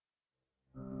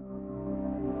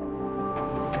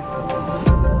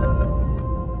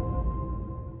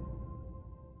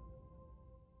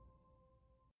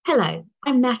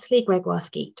I'm Natalie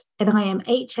Gregoire-Skeete, and I am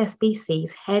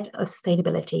HSBC's Head of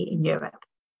Sustainability in Europe.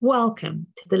 Welcome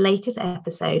to the latest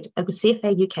episode of the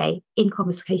CFA UK In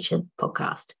Conversation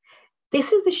podcast.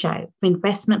 This is the show for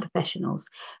investment professionals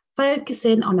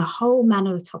focusing on a whole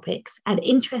manner of topics and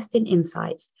interesting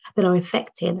insights that are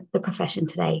affecting the profession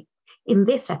today. In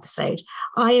this episode,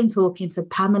 I am talking to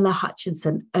Pamela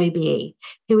Hutchinson OBE,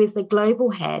 who is the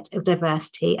Global Head of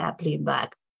Diversity at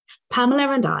Bloomberg.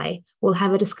 Pamela and I will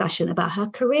have a discussion about her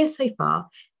career so far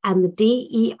and the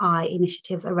DEI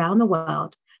initiatives around the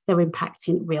world that are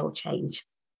impacting real change.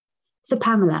 So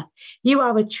Pamela, you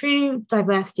are a true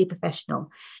diversity professional.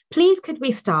 Please could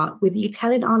we start with you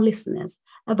telling our listeners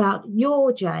about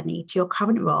your journey to your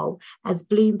current role as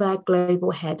Bloomberg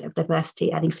Global Head of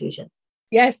Diversity and Inclusion?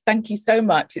 Yes, thank you so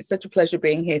much. It's such a pleasure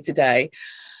being here today.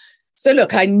 So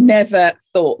look, I never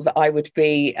thought that I would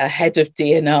be a head of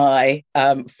D&I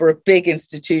for a big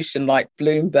institution like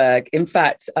Bloomberg. In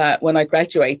fact, when I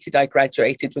graduated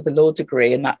with a law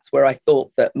degree, and that's where I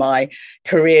thought that my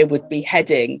career would be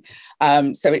heading.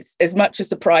 So it's as much a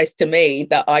surprise to me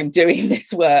that I'm doing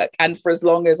this work, and for as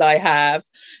long as I have,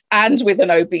 and with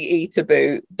an OBE to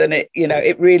boot, then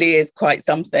it really is quite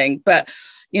something. But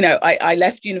I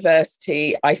left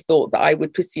university. I thought that I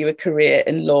would pursue a career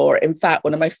in law. In fact,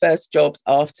 one of my first jobs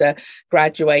after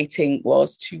graduating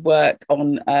was to work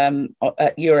on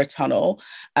at Eurotunnel,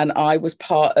 and I was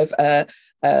part of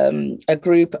a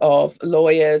group of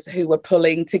lawyers who were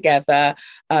pulling together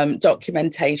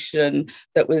documentation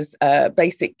that was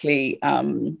basically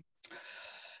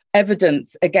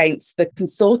evidence against the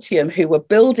consortium who were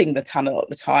building the tunnel at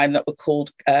the time that were called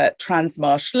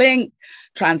Transmarsh-Link.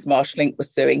 Transmarsh-Link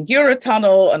was suing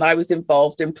Eurotunnel, and I was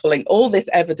involved in pulling all this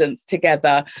evidence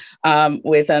together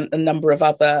with a number of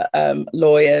other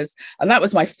lawyers. And that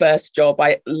was my first job.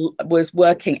 I was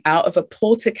working out of a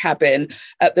portacabin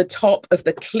at the top of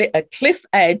the cliff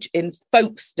edge in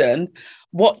Folkstone,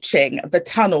 watching the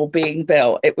tunnel being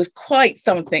built. It was quite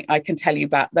something, I can tell you,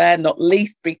 back there, not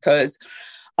least because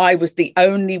I was the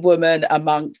only woman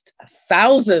amongst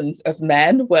thousands of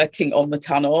men working on the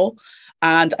tunnel,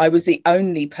 and I was the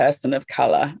only person of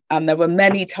colour. And there were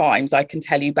many times, I can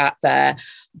tell you, back there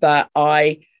that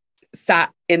I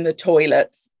sat in the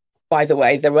toilets. By the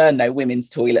way, there were no women's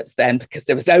toilets then because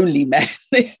there was only men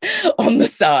on the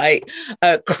site,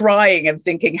 crying and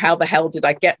thinking, how the hell did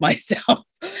I get myself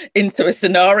into a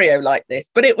scenario like this?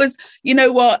 But it was, you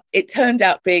know what, it turned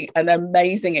out being an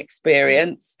amazing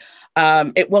experience.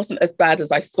 It wasn't as bad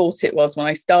as I thought it was when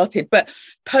I started. But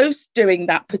post doing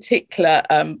that particular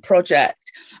project,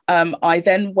 I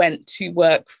then went to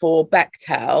work for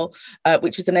Bechtel,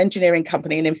 which is an engineering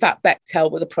company. And in fact,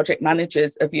 Bechtel were the project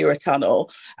managers of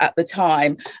Eurotunnel at the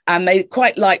time. And they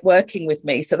quite liked working with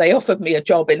me. So they offered me a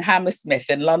job in Hammersmith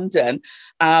in London.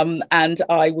 And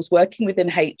I was working within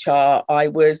HR. I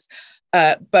was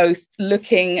both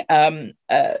looking,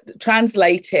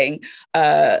 translating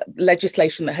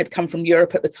legislation that had come from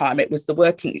Europe at the time. It was the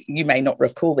working, you may not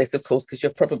recall this, of course, because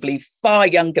you're probably far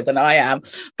younger than I am,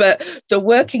 but the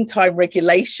working time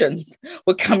regulations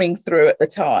were coming through at the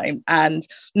time, and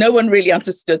no one really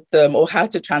understood them or how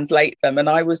to translate them. And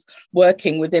I was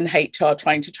working within HR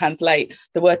trying to translate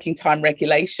the working time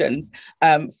regulations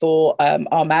for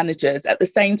our managers. At the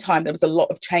same time, there was a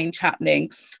lot of change happening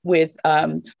with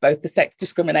both the Sex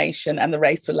Discrimination and the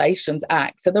Race Relations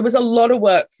Act. So there was a lot of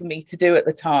work for me to do at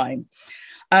the time.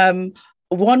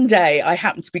 One day I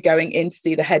happened to be going in to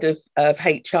see the head of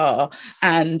HR,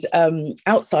 and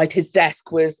outside his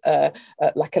desk was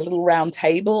like a little round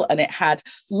table, and it had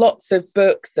lots of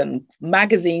books and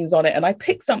magazines on it. And I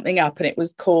picked something up, and it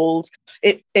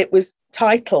was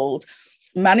titled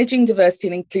Managing Diversity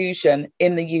and Inclusion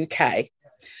in the UK.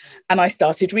 And I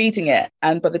started reading it.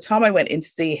 And by the time I went in to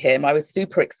see him, I was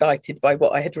super excited by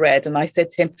what I had read. And I said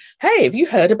to him, hey, have you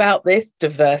heard about this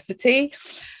diversity?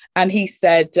 And he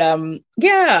said,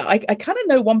 yeah, I kind of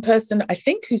know one person, I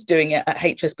think, who's doing it at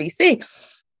HSBC.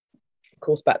 Of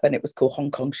course, back then it was called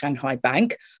Hong Kong Shanghai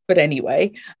Bank. But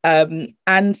anyway,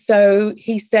 and so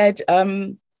he said,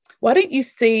 why don't you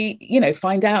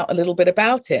find out a little bit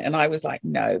about it? And I was like,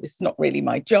 no, this is not really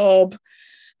my job.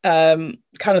 Kind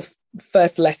of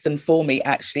first lesson for me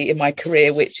actually in my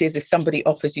career, which is if somebody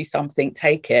offers you something,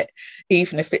 take it,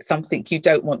 even if it's something you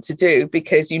don't want to do,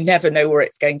 because you never know where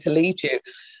it's going to lead you.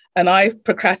 And I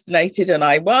procrastinated and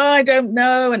I don't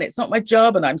know, and it's not my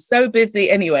job and I'm so busy.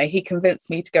 Anyway, he convinced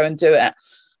me to go and do it.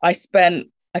 I spent,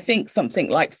 I think, something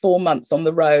like 4 months on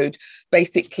the road,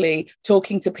 basically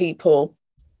talking to people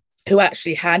who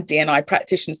actually had D&I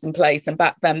practitioners in place. And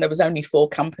back then there was only 4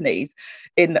 companies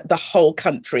in the whole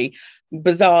country.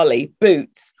 Bizarrely,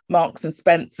 Boots, Marks and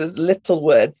Spencer's,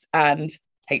 Littlewoods, and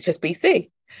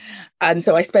HSBC. And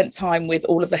so I spent time with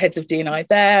all of the heads of D&I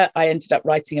there. I ended up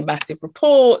writing a massive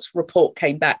report. Report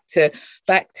came back to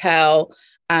Bechtel,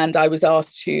 and I was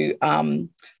asked to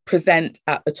present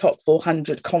at the Top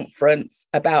 400 conference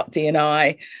about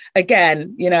D&I.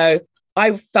 Again,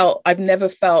 I've never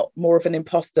felt more of an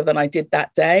imposter than I did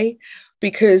that day,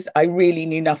 because I really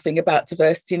knew nothing about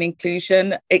diversity and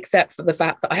inclusion, except for the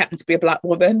fact that I happened to be a Black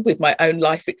woman with my own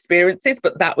life experiences,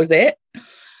 but that was it.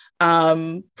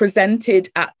 Presented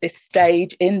at this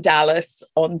stage in Dallas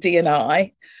on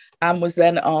D&I, and was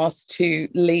then asked to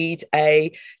lead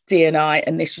a D&I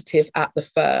initiative at the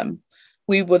firm.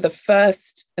 We were the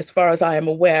first, as far as I am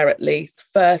aware at least,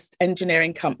 first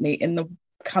engineering company in the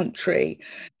country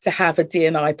to have a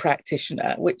D&I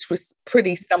practitioner, which was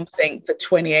pretty something for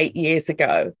 28 years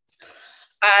ago.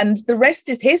 And the rest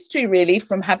is history, really,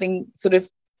 from having sort of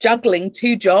juggling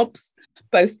two jobs,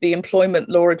 both the employment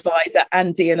law advisor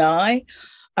and D&I.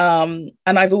 And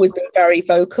I've always been very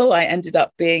vocal. I ended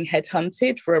up being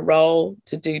headhunted for a role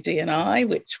to do D&I,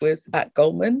 which was at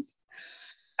Goldman's.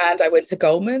 And I went to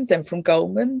Goldman's, and from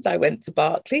Goldman's, I went to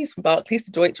Barclays, from Barclays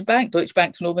to Deutsche Bank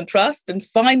to Northern Trust. And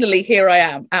finally, here I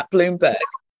am at Bloomberg.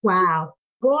 Wow.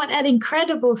 What an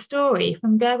incredible story,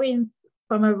 from going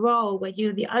from a role where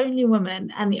you're the only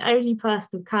woman and the only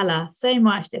person of colour, so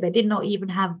much that they did not even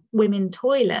have women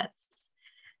toilets,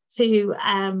 to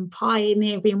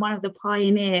being one of the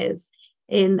pioneers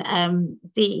in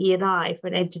DE&I for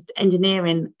an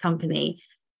engineering company.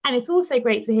 And it's also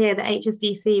great to hear that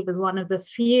HSBC was one of the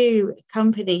few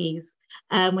companies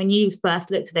when you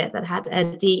first looked at it that had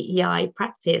a DEI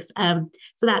practice.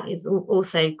 So that is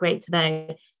also great to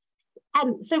know.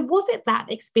 And so was it that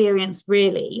experience,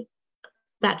 really,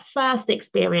 that first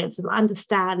experience of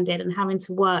understanding and having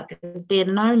to work as being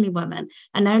an only woman,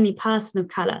 an only person of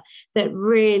colour, that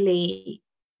really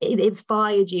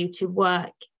inspired you to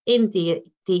work in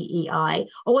DEI?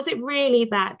 Or was it really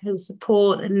that kind of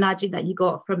support and nudging that you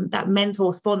got from that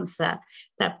mentor sponsor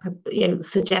that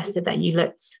suggested that you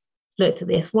looked at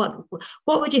this? What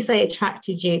would you say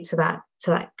attracted you to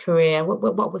that career?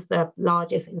 What was the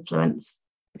largest influence?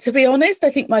 To be honest, I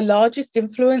think my largest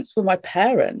influence were my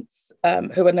parents,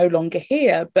 who are no longer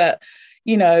here. But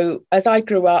as I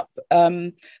grew up,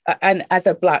 and as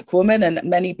a Black woman, and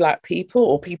many Black people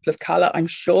or people of colour, I'm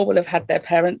sure, will have had their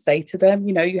parents say to them,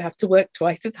 you have to work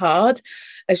twice as hard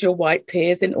as your white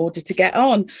peers in order to get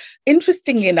on.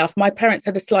 Interestingly enough, my parents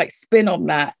had a slight spin on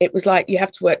that. It was like, you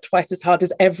have to work twice as hard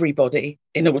as everybody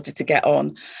in order to get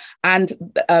on. And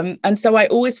so I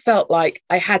always felt like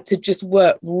I had to just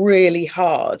work really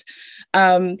hard.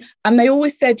 And they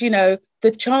always said, the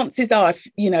chances are,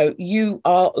 you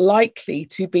are likely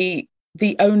to be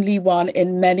the only one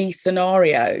in many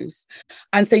scenarios.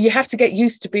 And so you have to get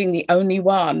used to being the only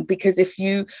one, because if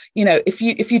you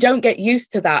don't get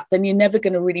used to that, then you're never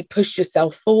going to really push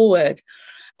yourself forward.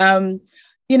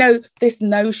 This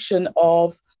notion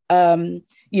of,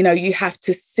 you have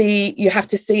to see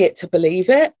it to believe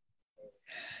it.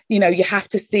 You have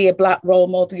to see a Black role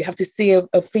model, you have to see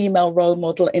a female role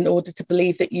model in order to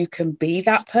believe that you can be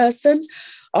that person.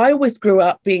 I always grew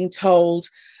up being told,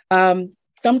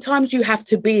 sometimes you have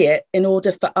to be it in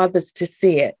order for others to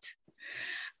see it.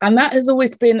 And that has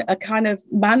always been a kind of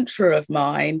mantra of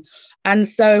mine. And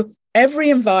so every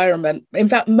environment, in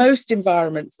fact, most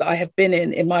environments that I have been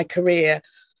in my career,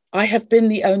 I have been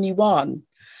the only one.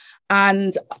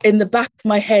 And in the back of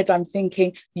my head, I'm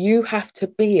thinking, you have to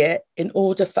be it in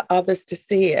order for others to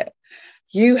see it.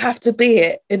 You have to be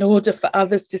it in order for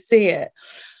others to see it.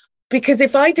 Because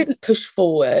if I didn't push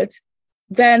forward,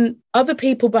 then other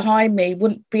people behind me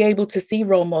wouldn't be able to see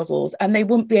role models, and they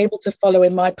wouldn't be able to follow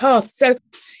in my path. So,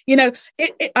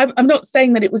 I'm not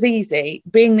saying that it was easy.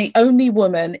 Being the only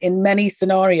woman in many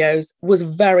scenarios was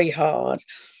very hard.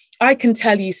 I can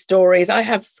tell you stories. I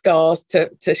have scars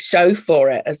to show for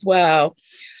it as well.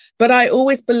 But I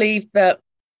always believed that,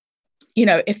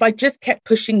 if I just kept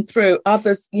pushing through,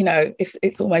 others, if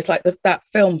it's almost like that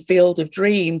film Field of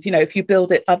Dreams, if you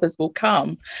build it, others will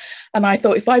come. And I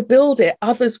thought, if I build it,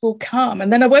 others will come.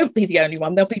 And then I won't be the only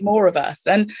one. There'll be more of us.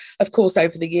 And of course,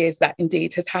 over the years, that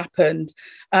indeed has happened.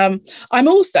 I'm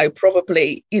also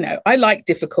probably, I like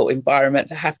difficult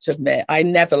environments, I have to admit. I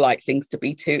never like things to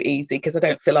be too easy, because I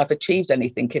don't feel I've achieved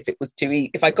anything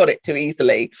if I got it too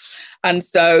easily. And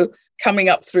so coming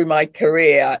up through my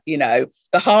career,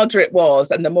 the harder it was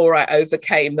and the more I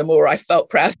overcame, the more I felt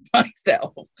proud of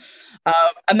myself.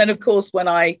 And then, of course, when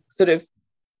I sort of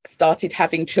started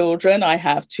having children, I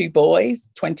have two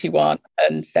boys, 21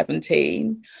 and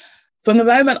 17. From the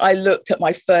moment I looked at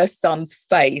my first son's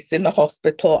face in the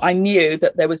hospital, I knew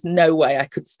that there was no way I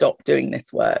could stop doing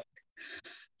this work,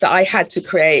 that I had to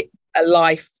create a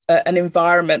life, an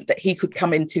environment that he could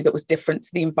come into that was different to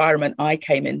the environment I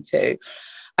came into.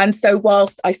 And so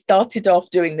whilst I started off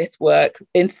doing this work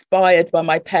inspired by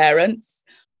my parents,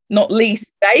 not least,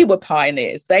 they were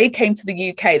pioneers. They came to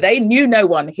the UK. They knew no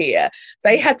one here.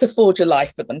 They had to forge a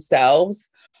life for themselves.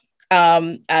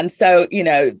 And so,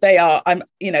 they are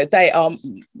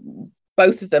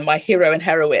both of them, my hero and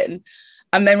heroine.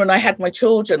 And then when I had my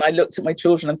children, I looked at my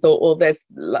children and thought, well, there's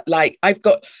like, I've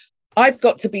got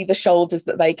to be the shoulders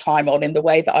that they climb on in the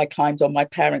way that I climbed on my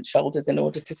parents' shoulders in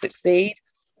order to succeed.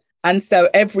 And so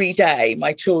every day,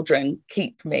 my children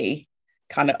keep me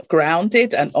kind of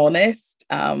grounded and honest,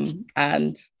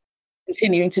 and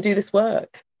continuing to do this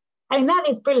work. I mean, that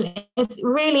is brilliant. It's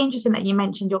really interesting that you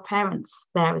mentioned your parents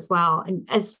there as well. And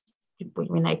as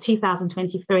we know,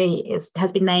 2023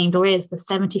 has been named, or is, the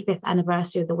 75th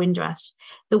anniversary of the Windrush.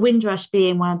 The Windrush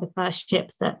being one of the first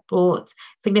ships that brought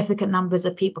significant numbers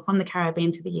of people from the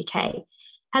Caribbean to the UK.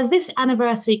 Has this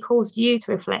anniversary caused you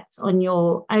to reflect on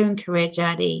your own career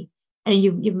journey? And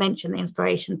you've mentioned the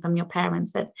inspiration from your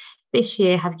parents, but this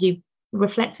year, have you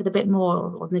reflected a bit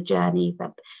more on the journey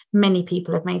that many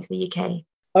people have made to the UK?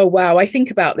 Oh, wow. I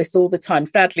think about this all the time.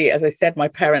 Sadly, as I said, my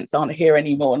parents aren't here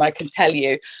anymore. And I can tell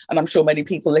you, and I'm sure many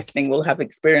people listening will have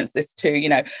experienced this too,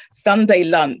 Sunday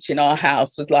lunch in our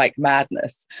house was like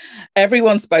madness.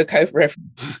 Everyone spoke over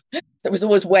everyone. There was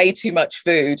always way too much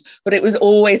food, but it was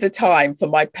always a time for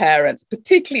my parents,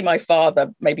 particularly my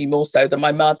father, maybe more so than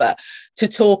my mother, to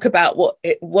talk about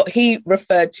what he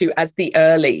referred to as the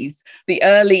earlies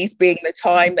being the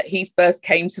time that he first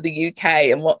came to the UK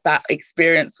and what that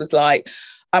experience was like.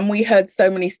 And we heard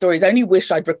so many stories. I only wish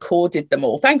I'd recorded them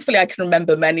all. Thankfully, I can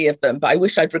remember many of them, but I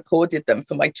wish I'd recorded them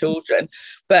for my children.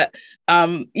 But,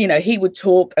 he would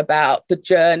talk about the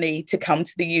journey to come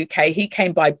to the UK. He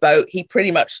came by boat. He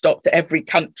pretty much stopped at every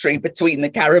country between the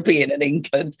Caribbean and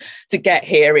England to get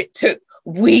here. It took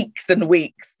weeks and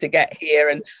weeks to get here.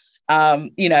 And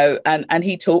and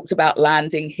he talked about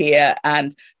landing here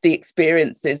and the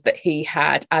experiences that he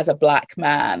had as a Black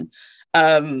man.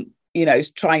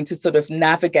 Trying to sort of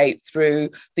navigate through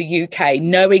the UK,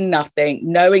 knowing nothing,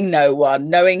 knowing no one,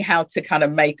 knowing how to kind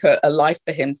of make a life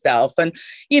for himself. And,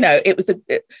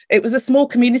 it was a small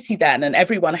community then, and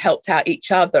everyone helped out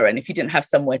each other. And if you didn't have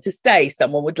somewhere to stay,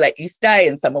 someone would let you stay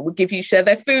and someone would share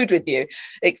their food with you,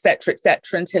 et cetera,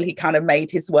 until he kind of made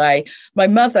his way. My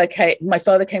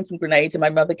father came from Grenada, my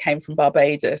mother came from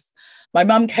Barbados. My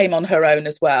mum came on her own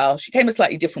as well. She came a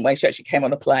slightly different way. She actually came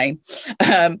on a plane.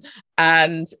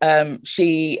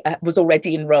 She was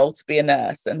already enrolled to be a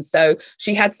nurse. And so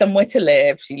she had somewhere to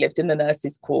live. She lived in the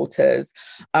nurses' quarters,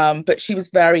 but she was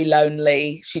very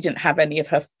lonely. She didn't have any of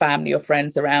her family or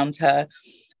friends around her.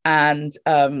 And,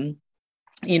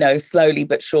 slowly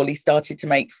but surely started to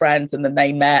make friends. And then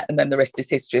they met, and then the rest is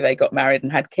history. They got married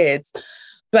and had kids.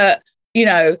 But,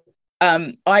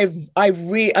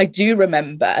 I do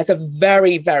remember as a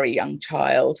very, very young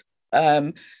child,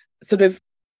 sort of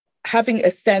having a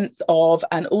sense of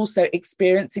and also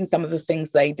experiencing some of the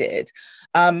things they did.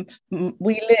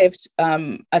 We lived,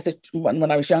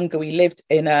 when I was younger, we lived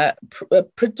in a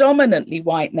predominantly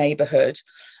white neighborhood.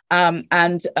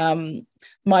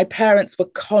 My parents were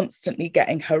constantly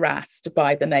getting harassed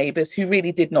by the neighbours who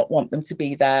really did not want them to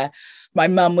be there. My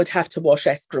mum would have to wash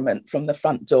excrement from the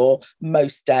front door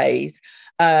most days.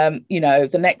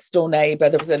 The next door neighbour,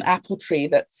 there was an apple tree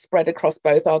that spread across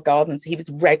both our gardens. He was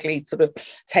regularly sort of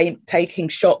taking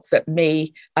shots at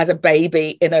me as a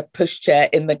baby in a pushchair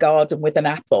in the garden with an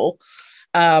apple.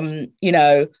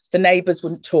 The neighbours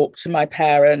wouldn't talk to my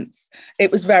parents.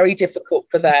 It was very difficult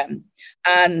for them.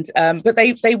 But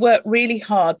they worked really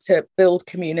hard to build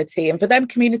community. And for them,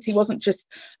 community wasn't just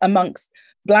amongst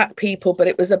Black people, but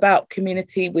it was about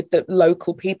community with the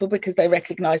local people, because they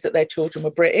recognised that their children were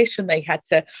British and they had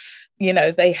to,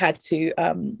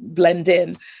 blend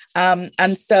in.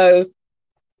 And so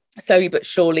slowly but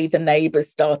surely the neighbours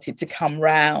started to come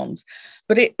round,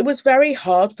 but it was very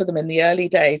hard for them in the early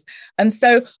days. And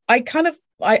so I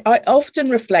often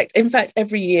reflect, in fact,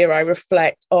 every year I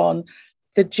reflect on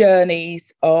the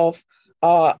journeys of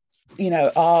our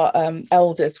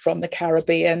elders from the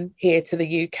Caribbean here to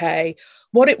the UK,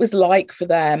 what it was like for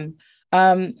them,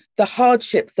 the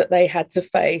hardships that they had to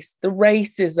face, the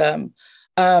racism.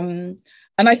 And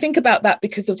I think about that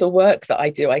because of the work that I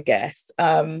do, I guess.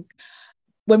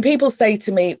 when people say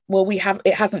to me, well,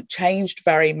 it hasn't changed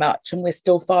very much and we're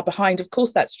still far behind, of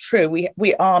course that's true.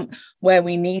 We aren't where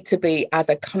we need to be as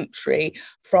a country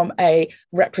from a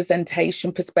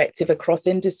representation perspective across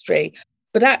industry.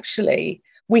 But actually,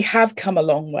 we have come a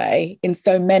long way in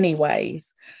so many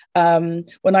ways. When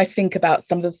I think about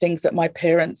some of the things that my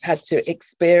parents had to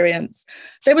experience,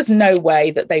 there was no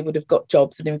way that they would have got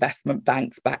jobs at investment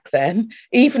banks back then,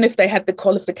 even if they had the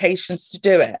qualifications to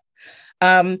do it.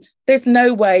 There's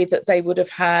no way that they would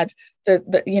have had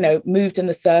moved in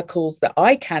the circles that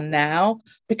I can now,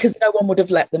 because no one would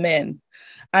have let them in.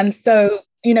 And so,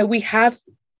 we have,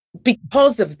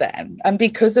 because of them and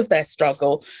because of their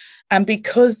struggle and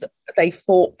because they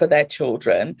fought for their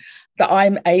children, that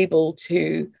I'm able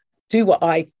to do what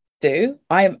I do.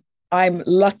 I'm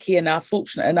lucky enough,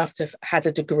 fortunate enough to have had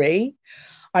a degree.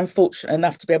 I'm fortunate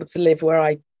enough to be able to live where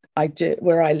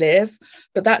I live,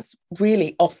 but that's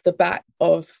really off the back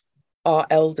of our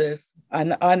elders,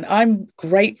 and I'm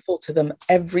grateful to them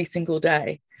every single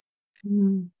day.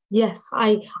 Yes,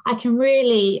 I can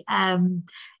really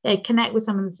connect with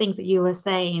some of the things that you were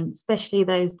saying, especially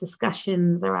those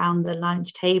discussions around the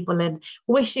lunch table, and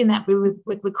wishing that we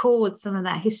would record some of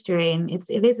that history. And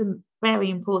it is a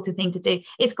very important thing to do.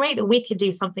 It's great that we can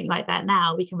do something like that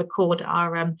now. We can record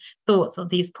our thoughts on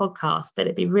these podcasts, but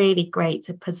it'd be really great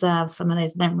to preserve some of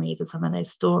those memories and some of those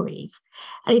stories.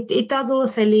 And it does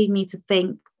also lead me to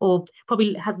think, or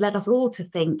probably has led us all to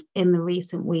think in the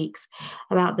recent weeks,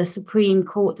 about the Supreme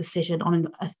Court decision on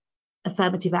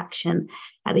affirmative action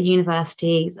at the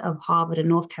universities of Harvard and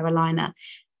North Carolina.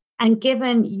 And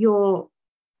given your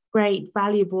great,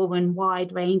 valuable and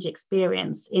wide range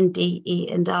experience in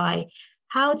DE&I,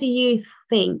 how do you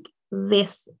think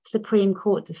this Supreme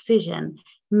Court decision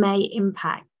may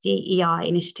impact DEI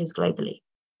initiatives globally?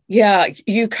 Yeah,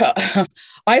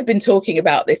 I've been talking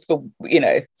about this for,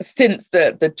 since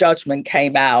the judgment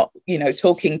came out,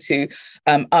 talking to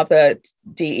other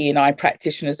DE&I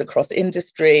practitioners across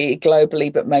industry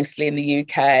globally, but mostly in the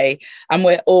UK. And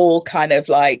we're all kind of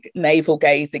like navel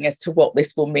gazing as to what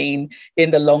this will mean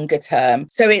in the longer term.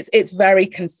 So it's very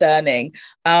concerning.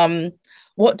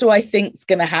 What do I think is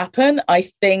going to happen? I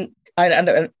think,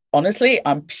 and honestly,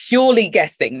 I'm purely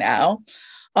guessing now,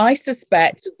 I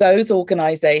suspect those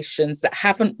organisations that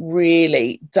haven't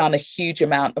really done a huge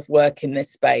amount of work in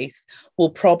this space will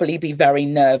probably be very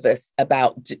nervous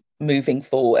about moving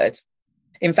forward.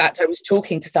 In fact, I was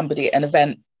talking to somebody at an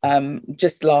event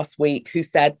just last week who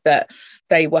said that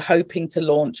they were hoping to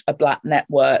launch a Black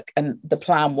network, and the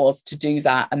plan was to do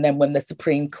that. And then when the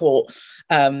Supreme Court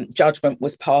judgment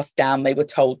was passed down, they were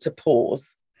told to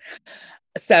pause.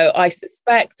 So I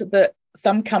suspect that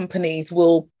some companies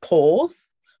will pause.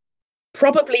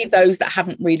 Probably those that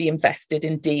haven't really invested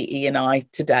in DE&I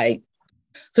today.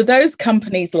 For those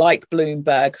companies like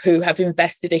Bloomberg, who have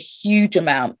invested a huge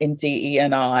amount in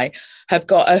DE&I, have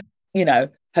got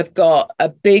a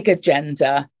big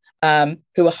agenda,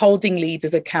 who are holding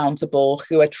leaders accountable,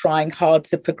 who are trying hard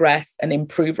to progress and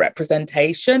improve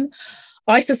representation,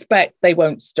 I suspect they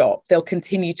won't stop. They'll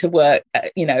continue to work,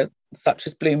 such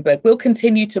as Bloomberg, will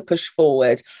continue to push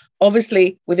forward,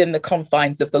 obviously within the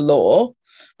confines of the law,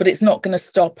 but it's not going to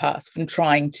stop us from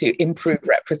trying to improve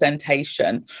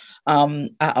representation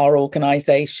at our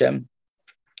organisation.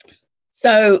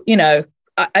 So,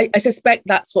 I suspect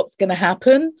that's what's going to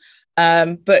happen.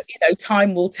 But,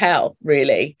 time will tell,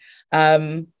 really.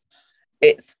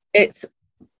 It's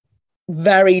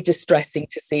very distressing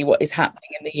to see what is happening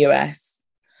in the US.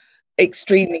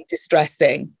 Extremely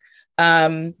distressing.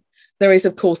 There is,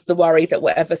 of course, the worry that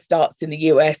whatever starts in the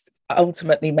US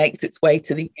ultimately makes its way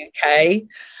to the UK.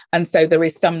 And so there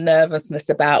is some nervousness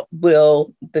about,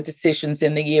 will the decisions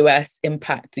in the US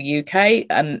impact the UK?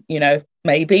 And,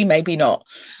 maybe not.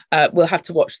 We'll have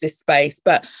to watch this space.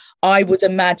 But I would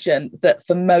imagine that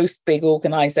for most big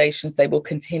organisations, they will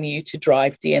continue to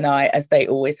drive D&I as they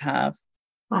always have.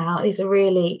 Wow, these are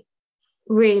really,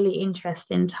 really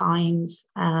interesting times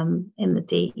in the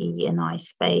DE&I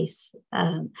space.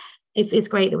 It's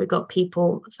great that we've got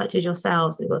people such as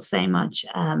yourselves that have got so much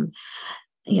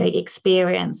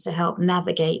experience to help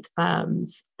navigate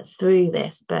firms through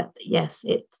this. But yes,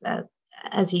 it's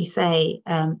as you say,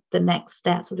 the next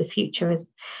steps of the future is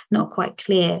not quite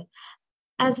clear.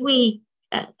 As we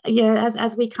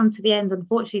as we come to the end,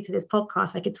 unfortunately, to this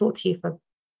podcast, I could talk to you for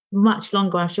much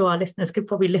longer. I'm sure our listeners could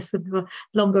probably listen for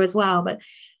longer as well. But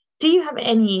do you have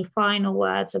any final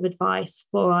words of advice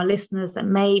for our listeners that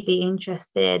may be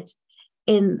interested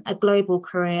in a global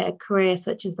career, a career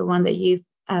such as the one that you've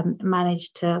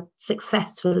managed to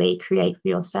successfully create for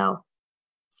yourself,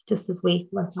 just as we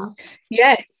wrap up?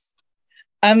 Yes.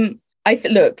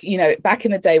 Look, back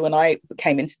in the day when I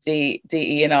came into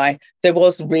DE&I, there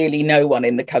was really no one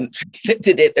in the country that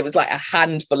did it. There was like a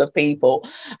handful of people.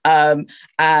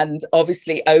 And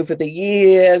obviously over the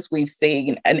years, we've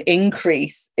seen an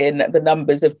increase in the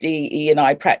numbers of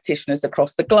DE&I practitioners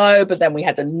across the globe. And then we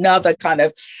had another kind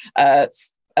of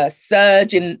a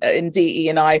surge in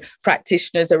DE&I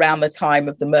practitioners around the time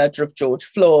of the murder of George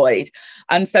Floyd.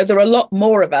 And so there are a lot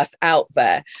more of us out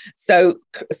there. So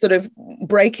sort of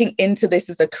breaking into this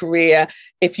as a career,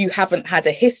 if you haven't had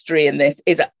a history in this,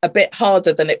 is a bit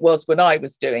harder than it was when I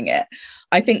was doing it.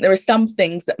 I think there are some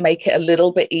things that make it a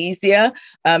little bit easier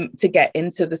to get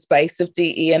into the space of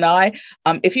DE&I.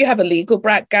 If you have a legal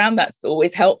background, that's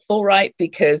always helpful, right?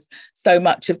 Because so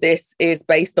much of this is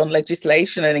based on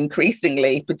legislation, and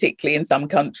increasingly, particularly in some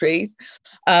countries.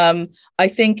 I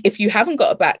think if you haven't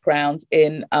got a background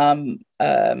in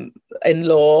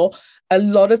law, a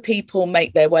lot of people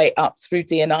make their way up through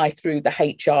D&I through the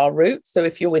HR route. So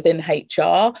if you're within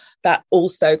HR, that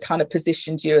also kind of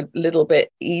positions you a little bit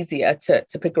easier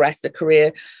to progress a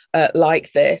career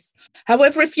like this.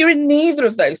 However, if you're in neither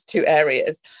of those two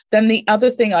areas, then the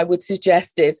other thing I would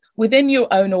suggest is within your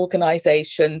own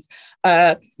organizations,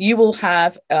 you will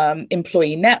have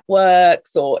employee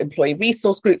networks or employee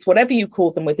resource groups, whatever you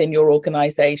call them within your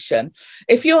organization.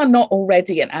 If you are not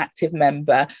already an active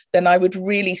member, then I would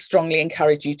really strongly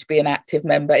encourage you to be an active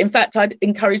member. In fact, I'd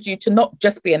encourage you to not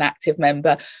just be an active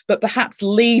member, but perhaps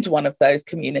lead one of those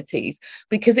communities,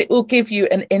 because it will give you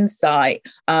an insight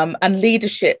and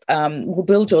leadership, will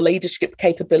build your leadership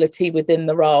capability within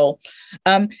the role.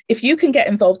 If you can get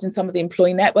involved in some of the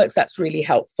employee networks, that's really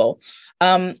helpful.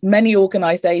 Many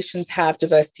organizations have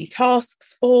diversity task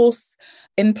force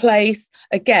in place.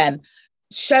 Again,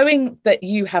 showing that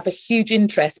you have a huge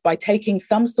interest by taking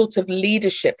some sort of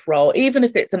leadership role, even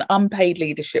if it's an unpaid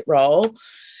leadership role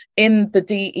in the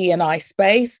DE&I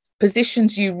space,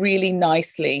 positions you really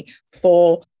nicely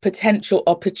for potential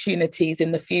opportunities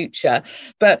in the future.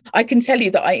 But I can tell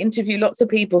you that I interview lots of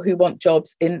people who want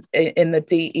jobs in the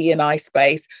DE&I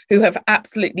space who have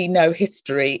absolutely no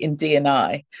history in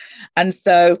D&I. And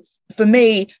so for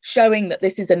me, showing that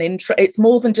this is an interest, it's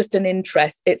more than just an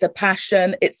interest, it's a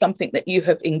passion, it's something that you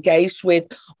have engaged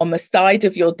with on the side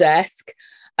of your desk,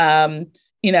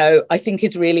 I think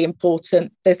is really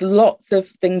important. There's lots of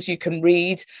things you can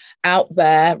read out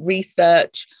there,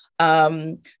 research.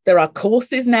 There are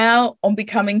courses now on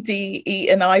becoming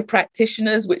DE&I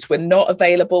practitioners, which were not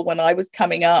available when I was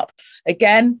coming up.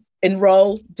 Again,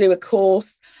 enroll, do a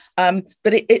course. But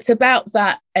it's about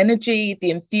that energy, the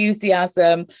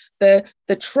enthusiasm, the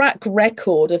track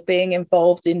record of being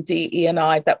involved in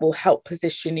DE&I that will help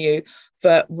position you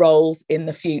for roles in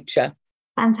the future.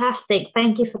 Fantastic.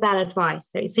 Thank you for that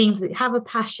advice. So it seems that you have a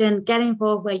passion, get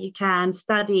involved where you can,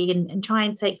 study and try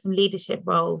and take some leadership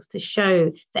roles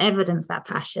to evidence that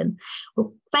passion.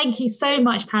 Well, thank you so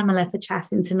much, Pamela, for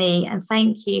chatting to me. And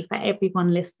thank you for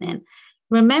everyone listening.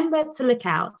 Remember to look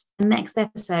out for the next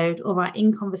episode of our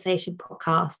In Conversation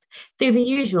podcast through the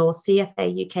usual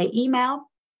CFA UK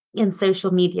email and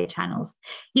social media channels.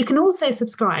 You can also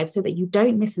subscribe so that you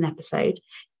don't miss an episode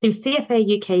through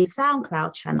CFA UK's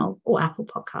SoundCloud channel or Apple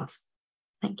Podcasts.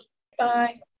 Thank you.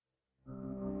 Bye.